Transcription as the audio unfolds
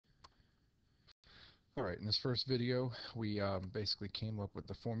Alright, in this first video, we basically came up with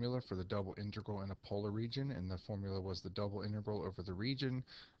the formula for the double integral in a polar region, and the formula was the double integral over the region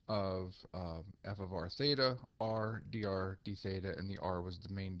of f of r theta, r, dr, d theta, and the r was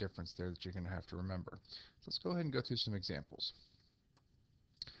the main difference there that you're going to have to remember. So let's go ahead and go through some examples.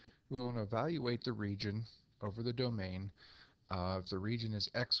 We want to evaluate the region over the domain. If the region is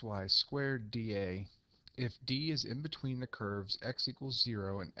xy squared dA, if d is in between the curves x equals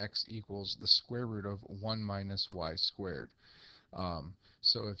 0 and x equals the square root of 1 minus y squared.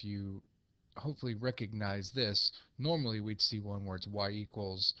 So if you hopefully recognize this, normally we'd see one where it's y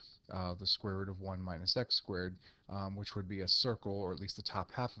equals the square root of 1 minus x squared, which would be a circle, or at least the top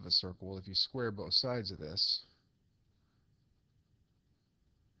half of a circle. Well, if you square both sides of this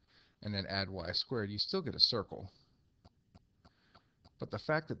and then add y squared, you still get a circle. But the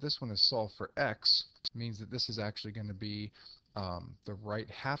fact that this one is solved for x means that this is actually going to be the right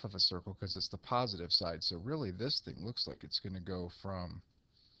half of a circle because it's the positive side. So really this thing looks like it's going to go from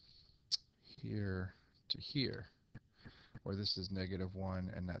here to here, where this is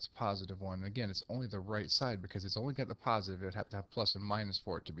 -1 and that's +1. And again, it's only the right side because it's only got the positive. It would have to have plus and minus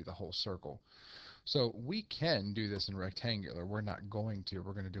for it to be the whole circle. So we can do this in rectangular. We're not going to.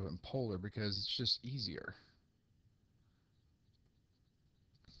 We're going to do it in polar because it's just easier.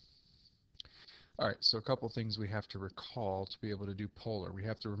 All right, so a couple things we have to recall to be able to do polar. We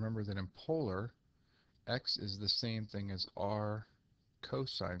have to remember that in polar, x is the same thing as r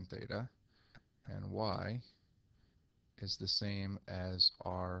cosine theta, and y is the same as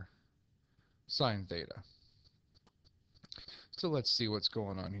r sine theta. So let's see what's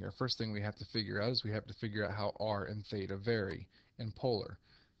going on here. First thing we have to figure out is we have to figure out how r and theta vary in polar.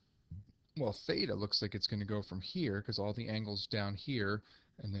 Well, theta looks like it's going to go from here because all the angles down here,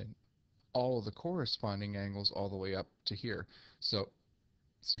 and then all of the corresponding angles all the way up to here. So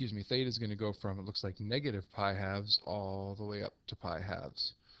excuse me, theta is going to go from, it looks like negative pi halves all the way up to pi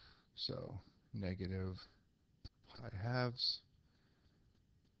halves. So negative pi halves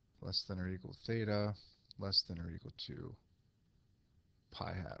less than or equal theta less than or equal to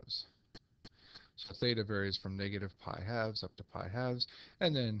pi halves. So theta varies from negative pi halves up to pi halves,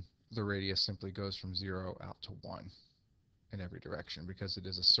 and then the radius simply goes from 0 out to 1 in every direction because it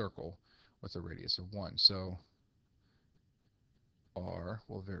is a circle with a radius of 1. So r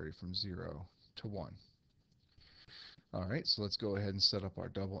will vary from 0 to 1. Alright, so let's go ahead and set up our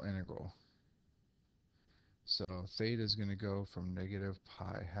double integral. So theta is going to go from negative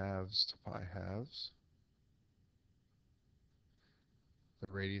pi halves to pi halves.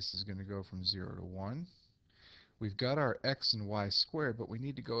 The radius is going to go from 0 to 1. We've got our x and y squared, but we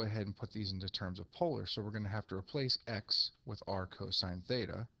need to go ahead and put these into terms of polar. So we're going to have to replace x with r cosine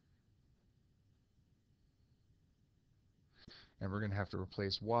theta. And we're going to have to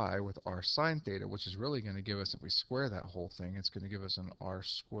replace y with r sine theta, which is really going to give us, if we square that whole thing, it's going to give us an r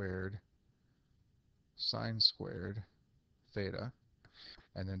squared sine squared theta.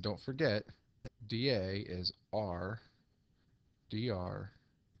 And then don't forget, dA is r dr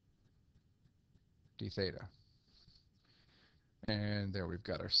d theta. And there we've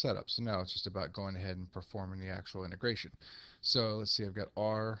got our setup. So now it's just about going ahead and performing the actual integration. So let's see, I've got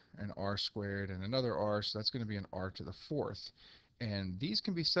r and r squared and another r, so that's going to be an r to the fourth. And these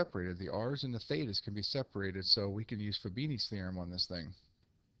can be separated. The r's and the thetas can be separated, so we can use Fabini's theorem on this thing,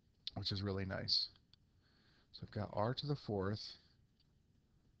 which is really nice. So I've got r to the fourth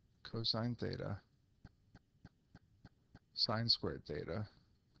cosine theta sine squared theta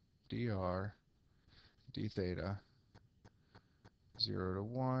dr d theta 0 to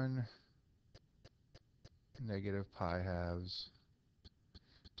 1 negative pi halves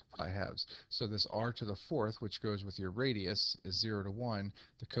pi halves. So this r to the fourth, which goes with your radius, is 0 to 1.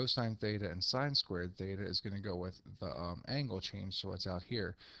 The cosine theta and sine squared theta is going to go with the angle change, so it's out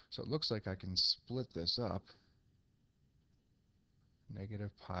here. So it looks like I can split this up.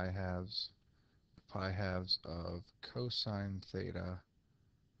 Negative pi halves of cosine theta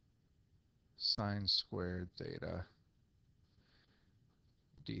sine squared theta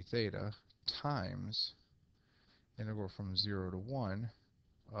d theta times integral from 0 to 1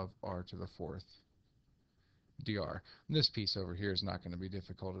 of r to the fourth dr. And this piece over here is not going to be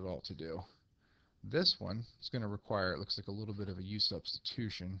difficult at all to do. This one is going to require, it looks like, a little bit of a u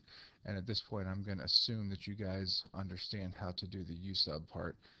substitution, and at this point I'm going to assume that you guys understand how to do the u sub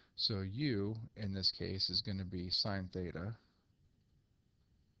part. So u, in this case, is going to be sine theta,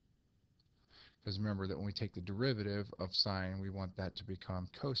 because remember that when we take the derivative of sine, we want that to become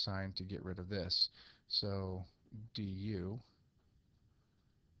cosine to get rid of this. So du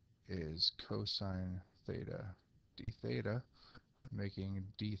is cosine theta d theta, making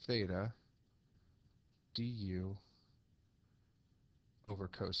d theta du over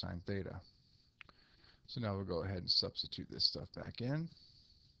cosine theta. So now we'll go ahead and substitute this stuff back in.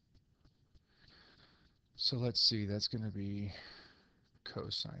 So let's see, that's going to be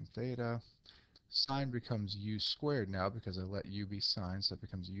cosine theta. Sine becomes u squared now because I let u be sine, so that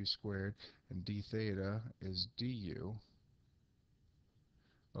becomes u squared, and d theta is du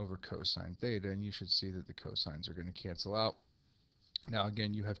over cosine theta, and you should see that the cosines are going to cancel out. Now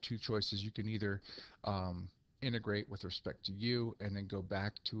again, you have two choices. You can either integrate with respect to u and then go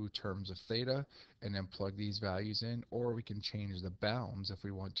back to terms of theta and then plug these values in, or we can change the bounds if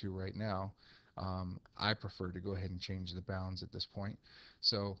we want to right now. I prefer to go ahead and change the bounds at this point.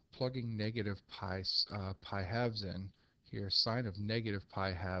 So plugging negative pi halves in here, sine of negative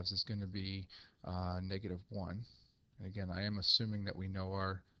pi halves is going to be negative 1. And again, I am assuming that we know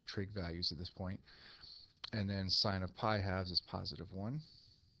our trig values at this point. And then sine of pi halves is positive 1.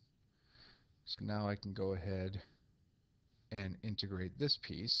 So now I can go ahead and integrate this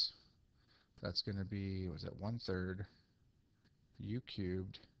piece. That's going to be, was that 1/3 u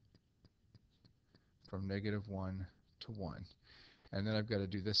cubed from negative 1 to 1. And then I've got to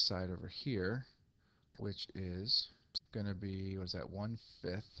do this side over here, which is going to be, was that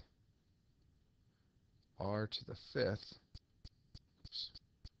 1/5 r to the 5th, oops,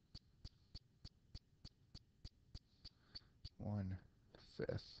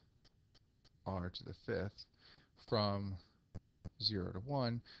 1/5 r to the 5th from 0 to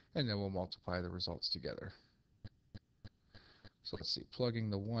 1, and then we'll multiply the results together. So let's see, plugging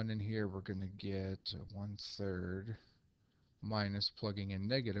the 1 in here, we're going to get 1/3 minus plugging in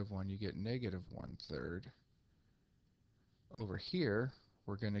negative 1, you get negative 1/3. Over here,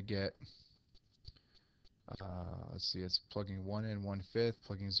 we're going to get, let's see, it's plugging 1 in 1/5,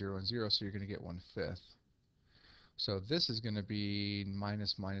 plugging 0 in 0, so you're going to get 1/5. So this is going to be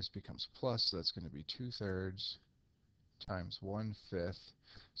minus minus becomes plus, so that's going to be 2/3 times 1/5.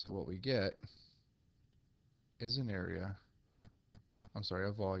 So what we get is an area, I'm sorry,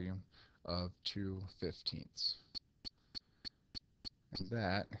 a volume of 2/15. And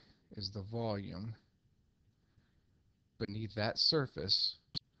that is the volume beneath that surface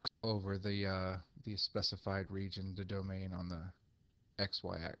over the specified region, the domain on the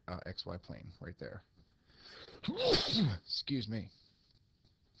xy plane right there. Excuse me.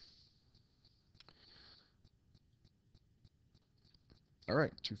 All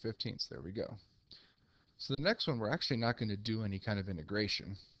right, 2/15. There we go. So the next one, we're actually not going to do any kind of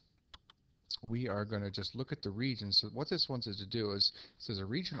integration. We are going to just look at the region. So what this wants us to do is, it says a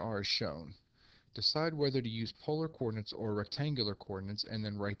region R is shown. Decide whether to use polar coordinates or rectangular coordinates, and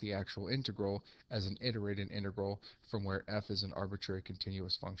then write the actual integral as an iterated integral from where f is an arbitrary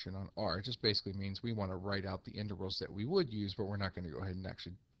continuous function on R. It just basically means we want to write out the integrals that we would use, but we're not going to go ahead and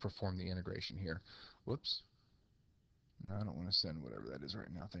actually perform the integration here. Whoops. No, I don't want to send whatever that is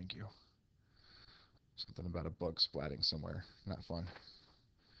right now. Thank you. Something about a bug splatting somewhere. Not fun.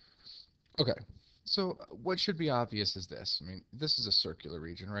 Okay, so what should be obvious is this. I mean, this is a circular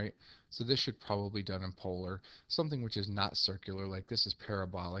region, right? So this should probably be done in polar. Something which is not circular, like this is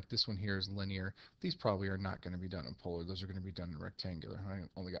parabolic, this one here is linear. These probably are not going to be done in polar. Those are going to be done in rectangular. I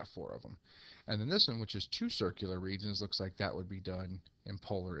only got 4 of them. And then this one, which is 2 circular regions, looks like that would be done in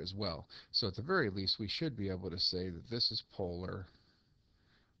polar as well. So at the very least, we should be able to say that this is polar,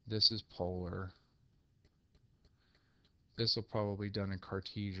 this is polar, this will probably be done in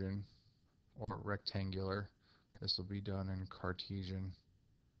Cartesian or rectangular. This will be done in Cartesian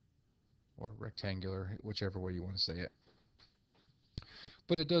or rectangular, whichever way you want to say it.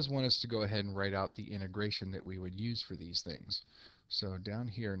 But it does want us to go ahead and write out the integration that we would use for these things. So down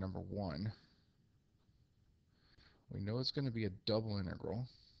here, number 1, we know it's going to be a double integral.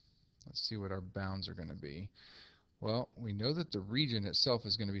 Let's see what our bounds are going to be. Well, we know that the region itself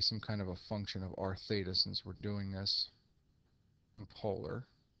is going to be some kind of a function of r theta, since we're doing this in polar.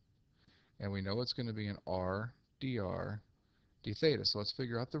 And we know it's going to be an r dr d theta. So let's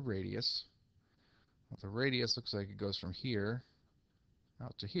figure out the radius. Well, the radius looks like it goes from here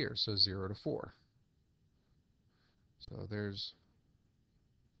out to here, so 0 to 4. So there's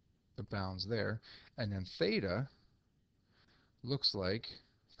the bounds there. And then theta looks like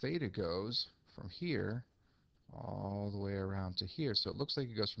theta goes from here all the way around to here. So it looks like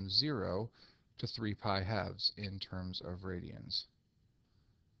it goes from 0 to 3 pi halves in terms of radians.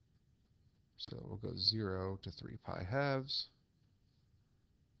 So we'll go 0 to 3 pi halves.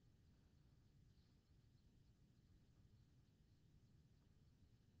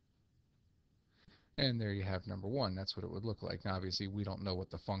 And there you have number 1. That's what it would look like. Now, obviously, we don't know what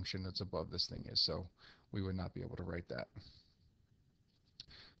the function that's above this thing is, so we would not be able to write that.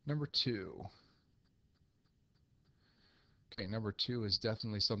 Number 2. Number 2 is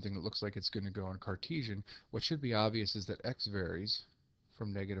definitely something that looks like it's going to go in Cartesian. What should be obvious is that x varies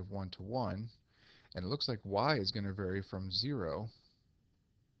from -1 to 1, and it looks like y is going to vary from 0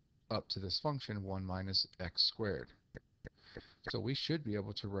 up to this function 1 minus x squared. So we should be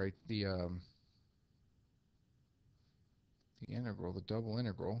able to write the integral, the double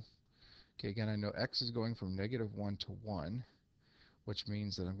integral. Okay, again, I know x is going from -1 to 1, which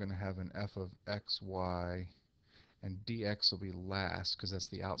means that I'm going to have an f of x, y, and dx will be last because that's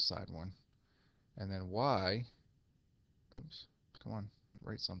the outside one. And then y, oops, come on,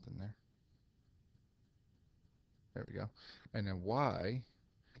 write something there. There we go. And then y,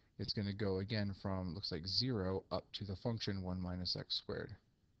 it's going to go again from, looks like 0 up to the function 1 minus x squared.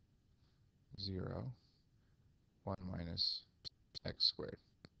 0, 1 minus x squared.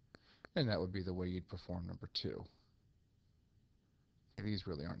 And that would be the way you'd perform number 2. These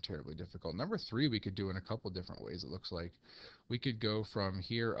really aren't terribly difficult. Number 3 we could do in a couple different ways, it looks like. We could go from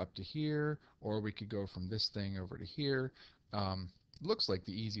here up to here, or we could go from this thing over to here. Looks like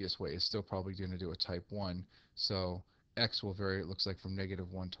the easiest way is still probably going to do a type 1. So x will vary, it looks like, from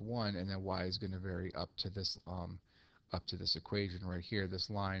 -1 to 1, and then y is going to vary up to this equation right here, this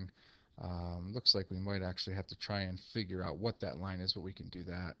line. Looks like we might actually have to try and figure out what that line is, but we can do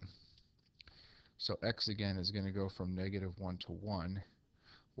that. So x again is going to go from -1 to 1.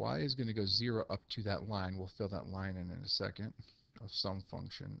 Y is going to go 0 up to that line. We'll fill that line in a second. Of some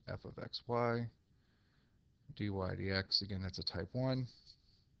function f of x, y, dy dx. Again, that's a type 1.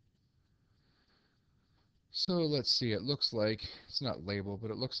 So let's see. It looks like, it's not labeled,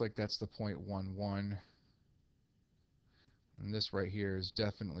 but it looks like that's the point 1, 1. And this right here is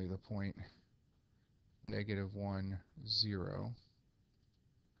definitely the point -1, 0.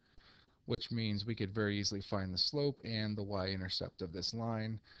 Which means we could very easily find the slope and the y-intercept of this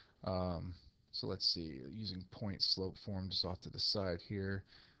line. So let's see, using point slope form just off to the side here.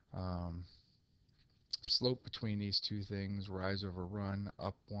 Slope between these two things, rise over run,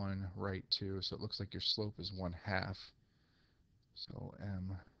 up 1, right 2. So it looks like your slope is 1/2. So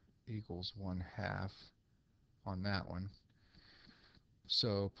m equals 1/2 on that one.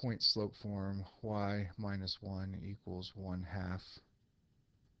 So point slope form, y minus 1 equals 1/2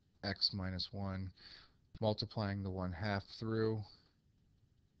 x minus 1. Multiplying the 1/2 through,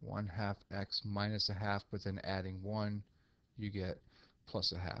 1/2 x minus 1/2, but then adding 1, you get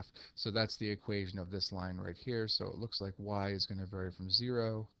plus 1/2. So that's the equation of this line right here. So it looks like y is going to vary from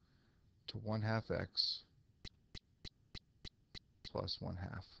 0 to 1/2 x plus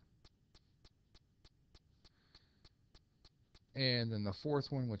 1/2. And then the fourth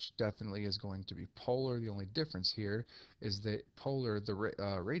one, which definitely is going to be polar. The only difference here is that polar, the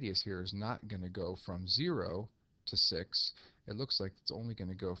radius here is not going to go from 0 to 6. It looks like it's only going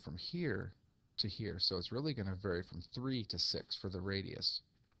to go from here to here. So it's really going to vary from 3 to 6 for the radius.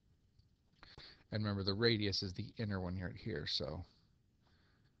 And remember, the radius is the inner one right here. So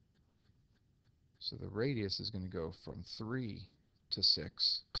the radius is going to go from 3 to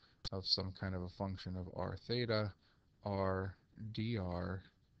 6 of some kind of a function of r theta, r dr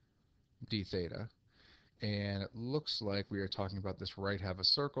d theta. And it looks like we are talking about this right half of a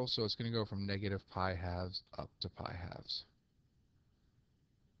circle, so it's going to go from -pi/2 up to pi/2.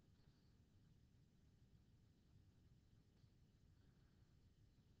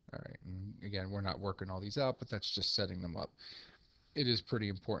 All right, and again, we're not working all these out, but that's just setting them up. It is pretty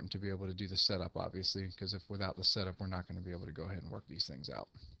important to be able to do the setup, obviously, because if without the setup, we're not going to be able to go ahead and work these things out.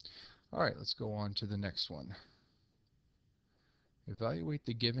 All right, let's go on to the next one. Evaluate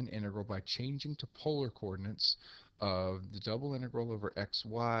the given integral by changing to polar coordinates of the double integral over x,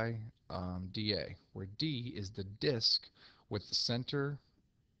 y, dA, where d is the disk with the center,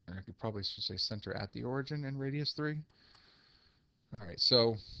 or I could probably should say center at the origin and radius 3. All right,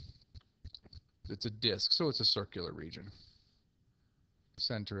 so it's a disk, so it's a circular region.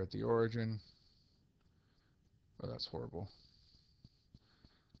 Center at the origin. Oh, that's horrible.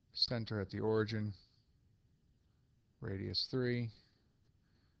 Center at the origin, radius 3.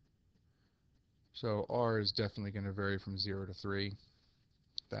 So r is definitely going to vary from 0 to 3.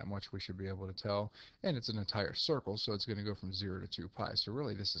 That much we should be able to tell. And it's an entire circle, so it's going to go from 0 to 2 pi. So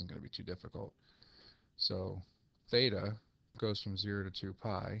really this isn't going to be too difficult. So theta goes from 0 to 2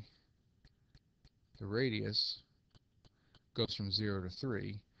 pi. The radius goes from 0 to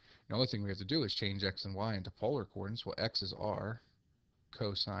 3. The only thing we have to do is change x and y into polar coordinates. Well, x is r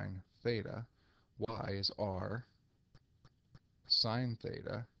cosine theta. Y is r sine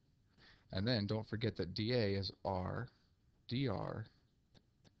theta. And then don't forget that dA is r dr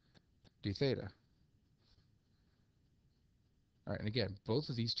d theta. All right, and again, both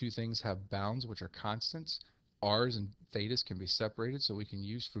of these two things have bounds which are constants. r's and thetas can be separated, so we can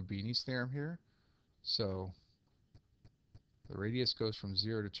use Fubini's theorem here. So the radius goes from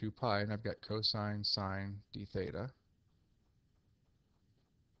 0 to 2 pi, and I've got cosine sine d theta,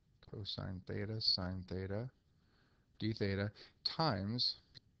 cosine theta, sine theta, d theta, times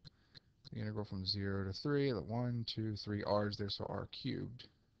the integral from 0 to 3, the 1, 2, 3 r's there, so r cubed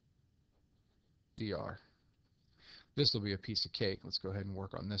dr. This will be a piece of cake. Let's go ahead and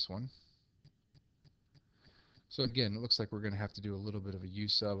work on this one. So again, it looks like we're going to have to do a little bit of a U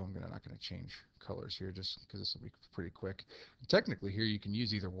sub. Not going to change colors here just because this will be pretty quick. Technically here you can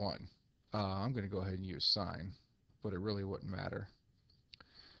use either one. I'm going to go ahead and use sine, but it really wouldn't matter.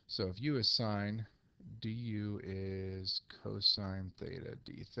 So if U is sine, du is cosine theta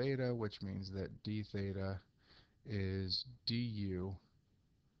d theta, which means that d theta is du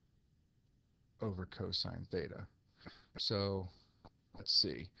over cosine theta. So let's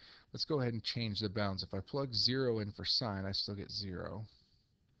see. Let's go ahead and change the bounds. If I plug 0 in for sine, I still get 0.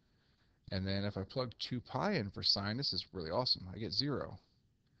 And then if I plug 2 pi in for sine, this is really awesome. I get 0.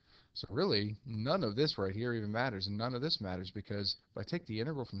 So really, none of this right here even matters, and none of this matters, because if I take the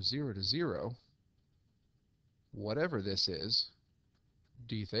integral from 0 to 0, whatever this is,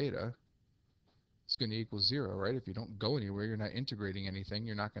 d theta, it's going to equal 0, right? If you don't go anywhere, you're not integrating anything,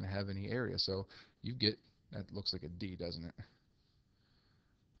 you're not going to have any area. So you get, that looks like a d, doesn't it?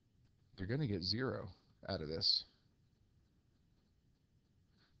 You're going to get 0 out of this.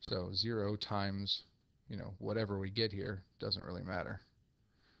 So 0 times, whatever we get here doesn't really matter.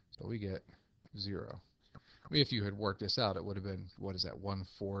 So we get 0. I mean, if you had worked this out, it would have been, what is that,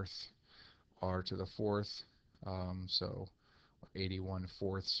 1/4 r to the 4th. So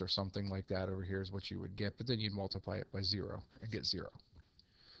 81/4 or something like that over here is what you would get. But then you'd multiply it by 0 and get 0.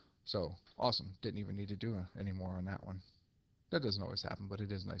 So awesome. Didn't even need to do any more on that one. That doesn't always happen, but it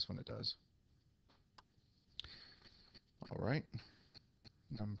is nice when it does. All right.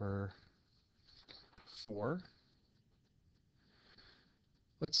 Number 4.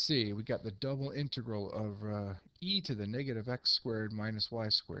 Let's see, we got the double integral of e to the negative x squared minus y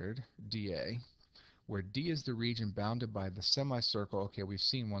squared dA, where d is the region bounded by the semicircle. Okay, we've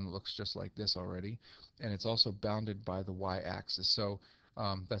seen one that looks just like this already, and it's also bounded by the y-axis. So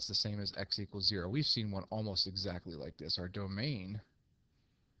that's the same as x equals 0. We've seen one almost exactly like this. Our domain,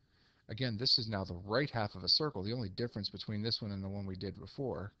 again, this is now the right half of a circle. The only difference between this one and the one we did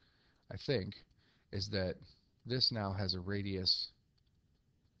before, I think, is that this now has a radius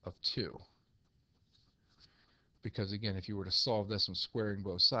of 2. Because again, if you were to solve this one squaring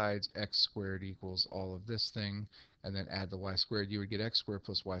both sides, x squared equals all of this thing, and then add the y squared, you would get x squared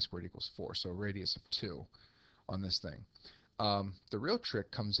plus y squared equals 4. So a radius of 2 on this thing. The real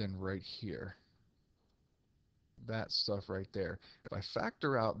trick comes in right here. That stuff right there. If I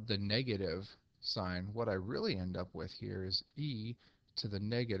factor out the negative sign, what I really end up with here is e to the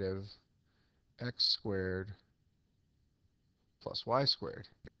negative x squared plus y squared.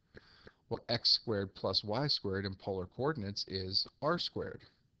 Well, x squared plus y squared in polar coordinates is r squared.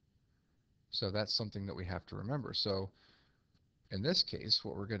 So that's something that we have to remember. So in this case,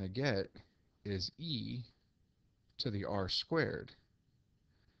 what we're going to get is e to the r squared,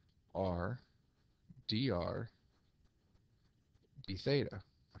 r dr d theta.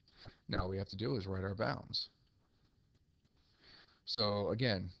 Now all we have to do is write our bounds. So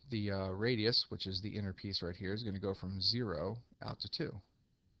again, the radius, which is the inner piece right here, is going to go from 0 out to 2.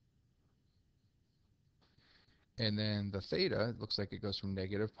 And then the theta, it looks like it goes from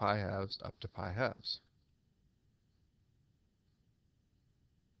negative pi halves up to pi halves.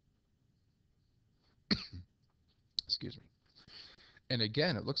 Excuse me. And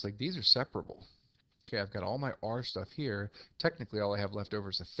again, it looks like these are separable. Okay, I've got all my r stuff here. Technically, all I have left over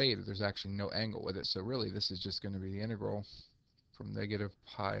is a theta. There's actually no angle with it. So really, this is just going to be the integral from negative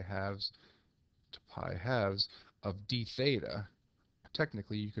pi halves to pi halves of d theta.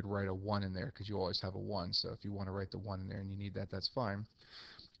 Technically, you could write a 1 in there because you always have a 1. So if you want to write the 1 in there and you need that, that's fine.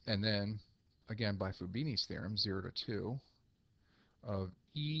 And then, again, by Fubini's theorem, 0 to 2 of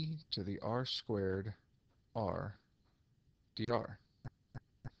e to the r squared r dr.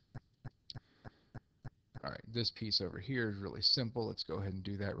 All right, this piece over here is really simple. Let's go ahead and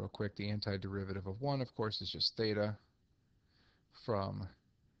do that real quick. The antiderivative of 1, of course, is just theta from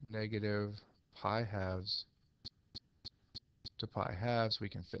negative pi halves to pi halves. We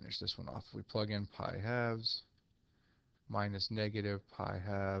can finish this one off. If we plug in pi halves minus negative pi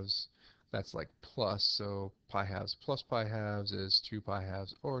halves, that's like plus, so pi halves plus pi halves is 2 pi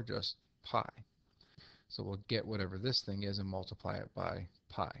halves, or just pi. So we'll get whatever this thing is and multiply it by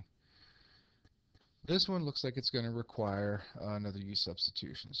pi. This one looks like it's going to require another u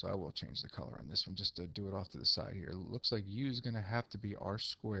substitution, so I will change the color on this one just to do it off to the side here. It looks like u is going to have to be r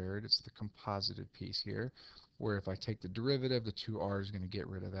squared. It's the composited piece here, where if I take the derivative, the 2r is going to get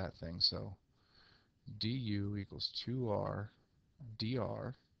rid of that thing. So du equals 2r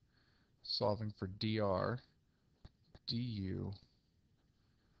dr, solving for dr du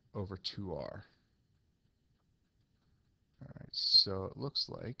over 2r. All right, so it looks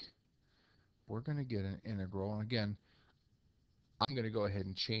like we're going to get an integral. And again, I'm going to go ahead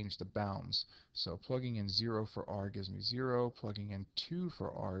and change the bounds. So plugging in 0 for r gives me 0. Plugging in 2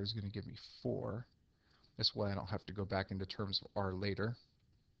 for r is going to give me 4. This way I don't have to go back into terms of r later.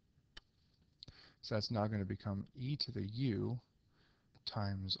 So that's now going to become e to the u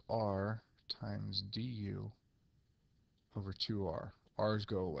times r times du over 2r. r's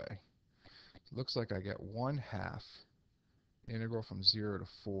go away. It looks like I get 1/2 integral from 0 to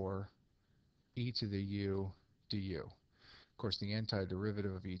 4 e to the u du. Of course, the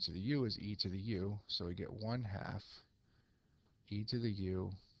antiderivative of e to the u is e to the u, so we get 1/2 e to the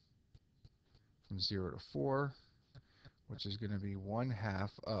u from 0 to 4, which is going to be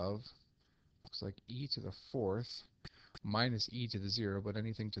 1/2 of, looks like e to the 4th minus e to the 0, but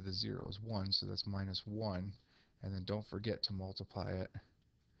anything to the 0 is 1, so that's minus 1. And then don't forget to multiply it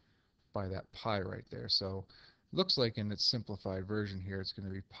by that pi right there. So looks like in its simplified version here, it's going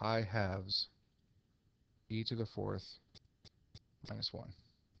to be pi halves e to the 4th minus 1.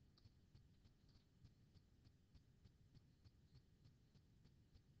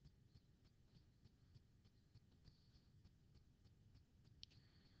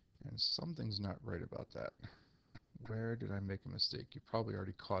 And something's not right about that. Where did I make a mistake? You probably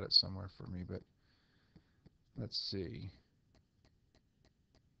already caught it somewhere for me, but let's see.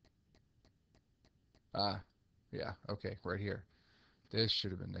 Ah, yeah, okay, right here. This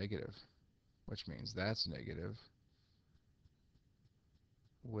should have been negative, which means that's negative,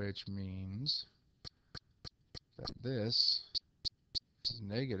 which means that this is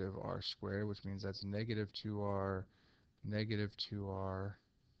negative r squared, which means that's negative 2r, negative 2r.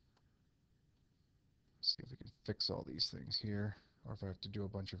 Let's see if we can fix all these things here, or if I have to do a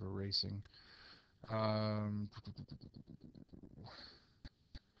bunch of erasing. Um,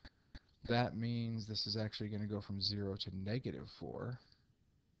 that means this is actually going to go from 0 to negative 4.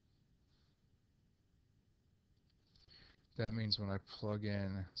 That means when I plug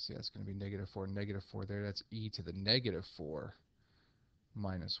in, see, that's going to be negative 4 there. That's e to the negative 4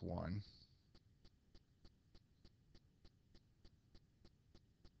 minus 1.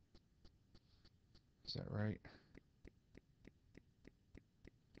 Is that right?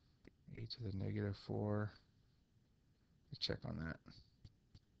 E to the negative 4. Let's check on that.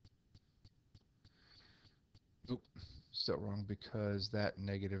 Oop, still wrong because that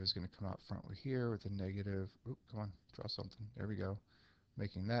negative is going to come out front with here with a negative. Oop, come on, draw something. There we go.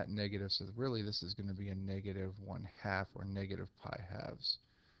 Making that negative, so really this is going to be a negative 1/2 or negative pi halves.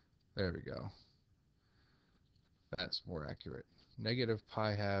 There we go. That's more accurate. Negative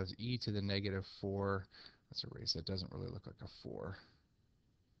pi halves e to the negative 4. Let's erase that. Doesn't really look like a 4.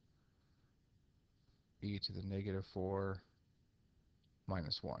 E to the negative 4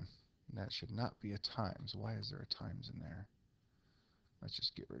 minus 1. And that should not be a times. Why is there a times in there? Let's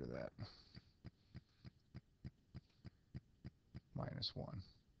just get rid of that. Minus 1.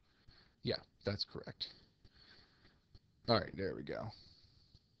 Yeah, that's correct. All right, there we go.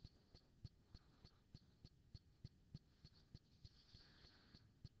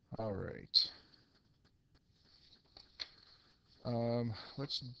 All right.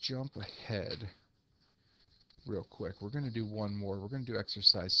 Let's jump ahead real quick. We're going to do one more. We're going to do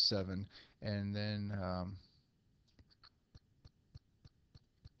exercise 7, and then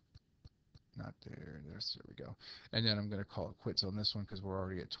not there. There we go. And then I'm going to call it quits on this one because we're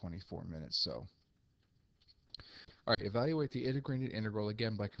already at 24 minutes. So, all right, evaluate the integrated integral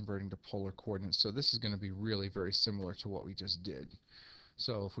again by converting to polar coordinates. So this is going to be really very similar to what we just did.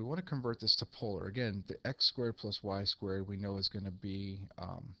 So if we want to convert this to polar, again, the x squared plus y squared we know is going to be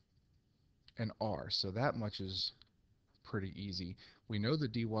an r. So that much is pretty easy. We know the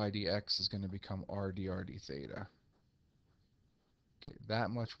dy dx is going to become r dr d theta. Okay,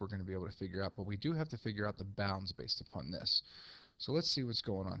 that much we're going to be able to figure out, but we do have to figure out the bounds based upon this. So let's see what's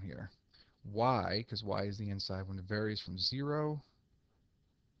going on here. Y, because y is the inside, when it varies from 0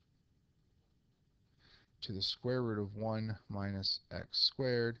 to the square root of 1 minus x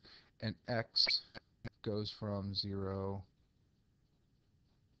squared, and x goes from 0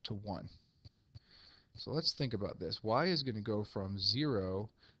 to 1. So let's think about this. Y is going to go from 0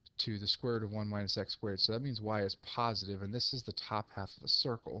 to the square root of 1 minus x squared. So that means y is positive, and this is the top half of the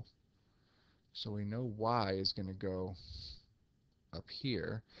circle. So we know y is going to go up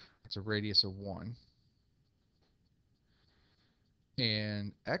here. It's a radius of 1.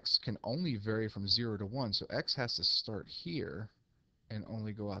 And x can only vary from 0 to 1, so x has to start here and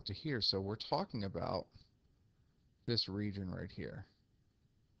only go out to here. So we're talking about this region right here.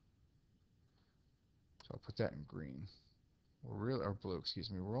 So I'll put that in green. Or blue,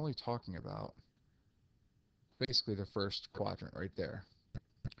 excuse me. We're only talking about basically the first quadrant right there,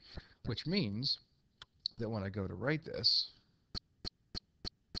 which means that when I go to write this,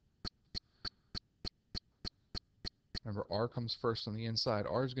 remember r comes first on the inside.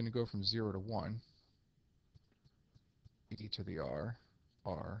 R is going to go from 0 to 1, e to the r,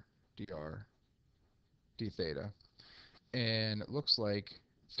 dr, d theta. And it looks like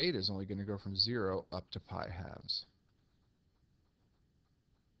theta is only going to go from 0 up to pi halves.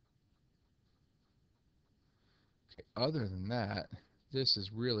 Okay, other than that, this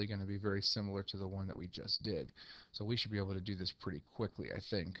is really going to be very similar to the one that we just did. So we should be able to do this pretty quickly, I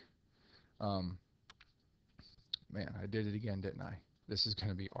think. Um, Man, I did it again, didn't I? This is going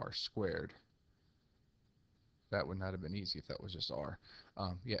to be r squared. That would not have been easy if that was just r.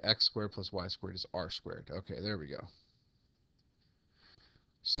 Yeah, x squared plus y squared is r squared. Okay, there we go.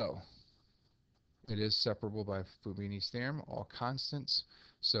 So it is separable by Fubini's theorem, all constants.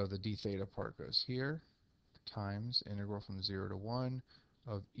 So the d theta part goes here, times integral from 0 to 1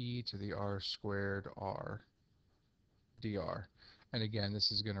 of e to the r squared r dr. And again,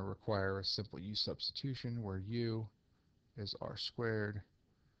 this is going to require a simple u substitution where u is r squared,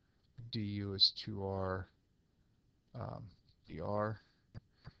 du is 2r dr.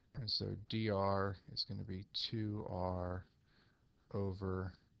 And so dr is going to be 2r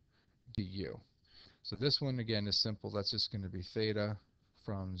over du. So this one, again, is simple. That's just going to be theta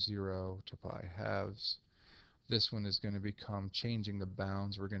from 0 to pi halves. This one is going to become, changing the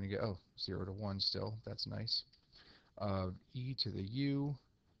bounds, we're going to get, 0 to 1 still. That's nice. Of e to the u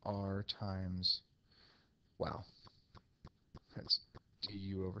r times, wow, that's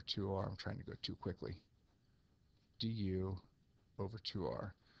du over 2r. I'm trying to go too quickly. Du over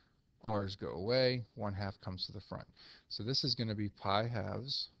 2r. R's go away, 1/2 comes to the front. So this is going to be pi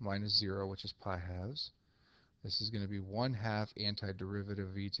halves minus 0, which is pi halves. This is going to be 1/2 antiderivative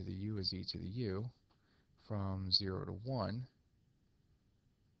of e to the u is e to the u from 0 to 1.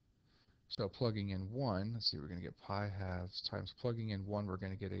 So plugging in 1, let's see, we're going to get pi halves times plugging in 1, we're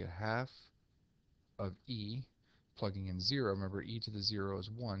going to get a half of e. Plugging in 0, remember e to the 0 is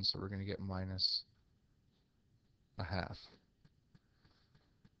 1, so we're going to get minus a half.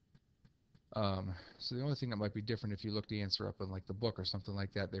 So the only thing that might be different if you look the answer up in like the book or something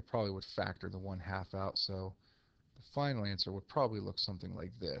like that, they probably would factor the 1/2 out. So the final answer would probably look something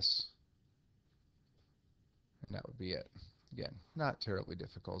like this. And that would be it. Again, not terribly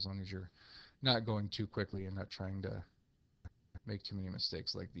difficult as long as you're not going too quickly and not trying to make too many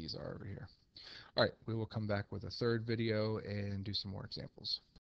mistakes like these are over here. All right, we will come back with a third video and do some more examples.